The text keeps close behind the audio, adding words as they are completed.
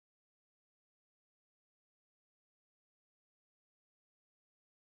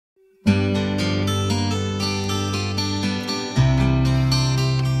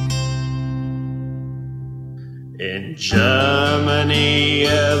In Germany,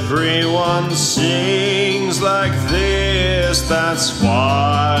 everyone sings like this. That's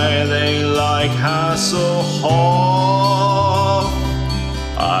why they like Hasselhoff.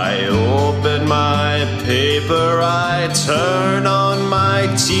 I open my paper, I turn on my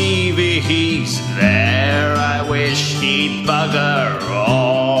TV. He's there, I wish he'd bugger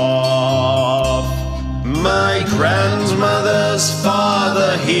off. My grandmother's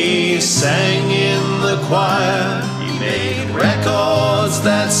father, he sang in the choir. He made records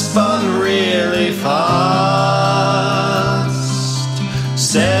that spun really fast.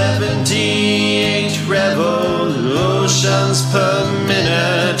 78 revolutions per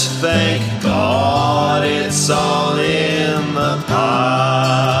minute. Thank God it's all in the past.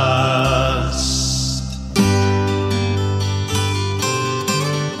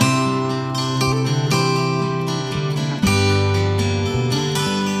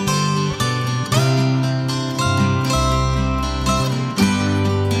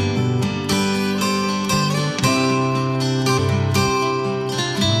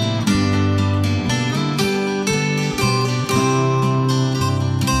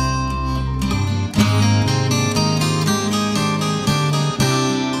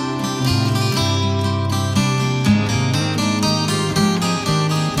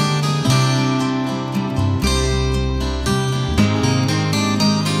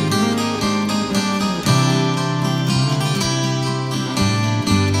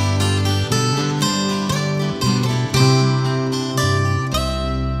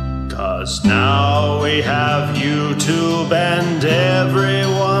 Now we have YouTube and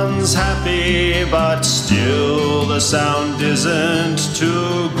everyone's happy, but still the sound isn't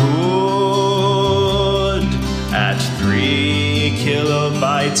too good. At 3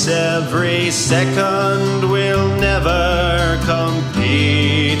 kilobytes every second, we'll never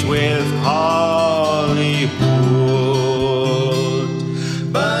compete with Hollywood.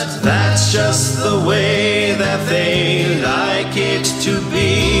 But that's just the way that they like it to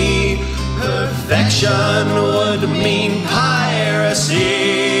be. Perfection would mean piracy.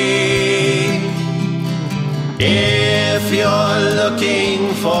 If you're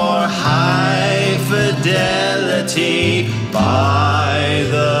looking for high fidelity,